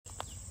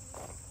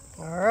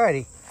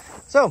Alrighty,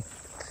 so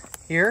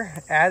here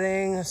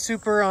adding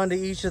super onto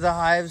each of the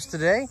hives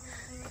today.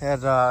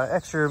 Had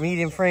extra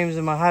medium frames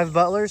in my hive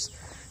butlers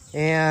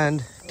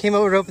and came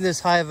over to open this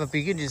hive up.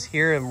 You can just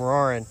hear him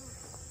roaring.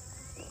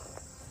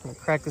 I'll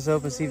crack this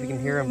open, see if you can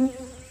hear him.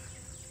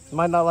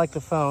 Might not like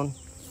the phone.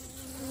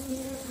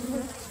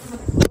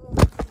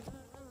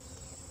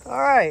 All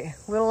right,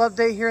 little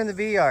update here in the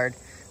bee yard.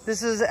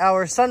 This is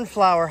our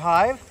sunflower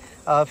hive,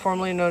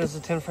 formerly known as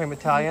the 10-frame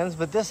Italians,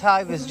 but this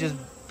hive is just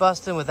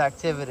busting with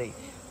activity.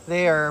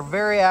 They are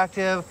very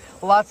active,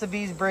 lots of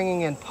bees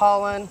bringing in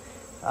pollen.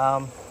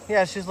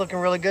 Yeah, it's just looking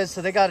really good.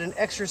 So they got an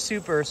extra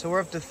super, so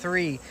we're up to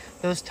 3.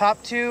 Those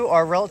top 2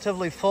 are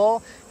relatively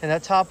full, and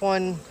that top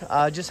one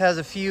just has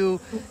a few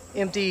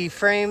empty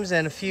frames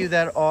and a few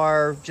that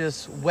are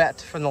just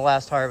wet from the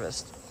last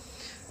harvest.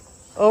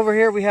 Over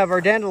here we have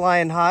our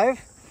dandelion hive.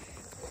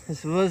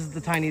 This was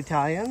the tiny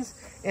Italians,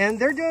 and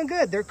they're doing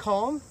good. They're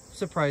calm,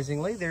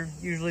 surprisingly. They're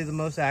usually the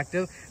most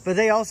active, but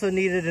they also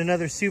needed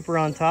another super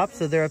on top,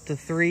 so they're up to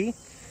 3.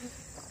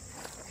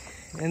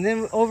 And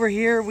then over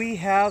here we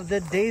have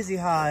the daisy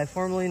hive,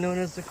 formerly known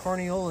as the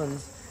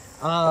corneolans.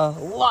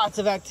 Lots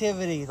of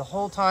activity the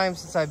whole time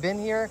since I've been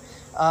here.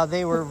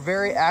 They were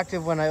very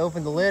active when I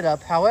opened the lid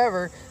up.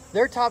 However,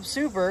 their top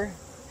super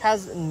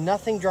has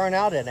nothing drawn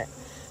out in it.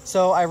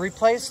 So I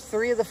replaced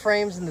 3 of the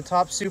frames in the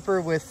top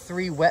super with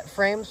 3 wet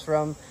frames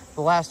from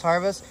the last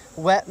harvest.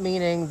 Wet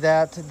meaning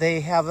that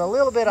they have a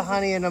little bit of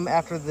honey in them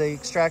after the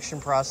extraction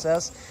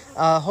process.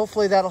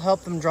 Hopefully that'll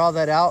help them draw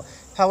that out.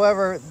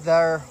 However,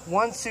 their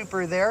one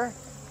super there,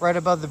 right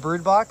above the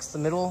brood box, the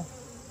middle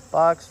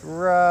box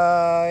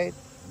right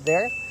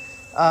there,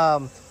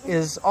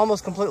 is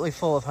almost completely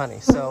full of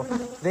honey. So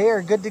they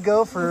are good to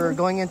go for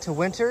going into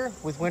winter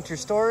with winter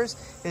stores.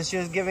 It's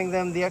just giving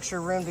them the extra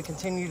room to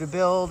continue to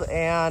build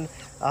and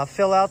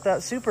fill out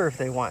that super if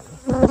they want.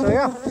 So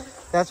yeah,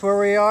 that's where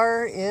we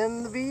are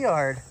in the bee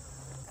yard.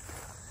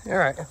 All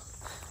right,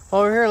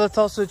 over here, let's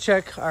also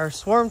check our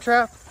swarm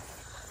trap.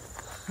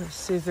 Let's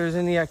see if there's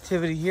any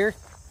activity here.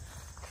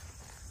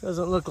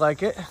 Doesn't look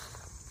like it.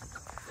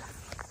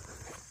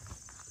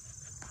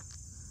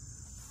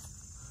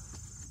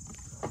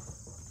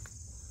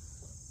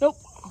 Nope,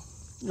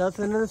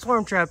 nothing in the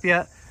swarm trap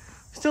yet.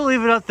 Still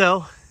leave it up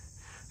though.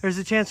 There's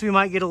a chance we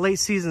might get a late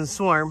season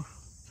swarm.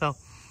 So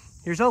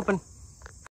here's hoping.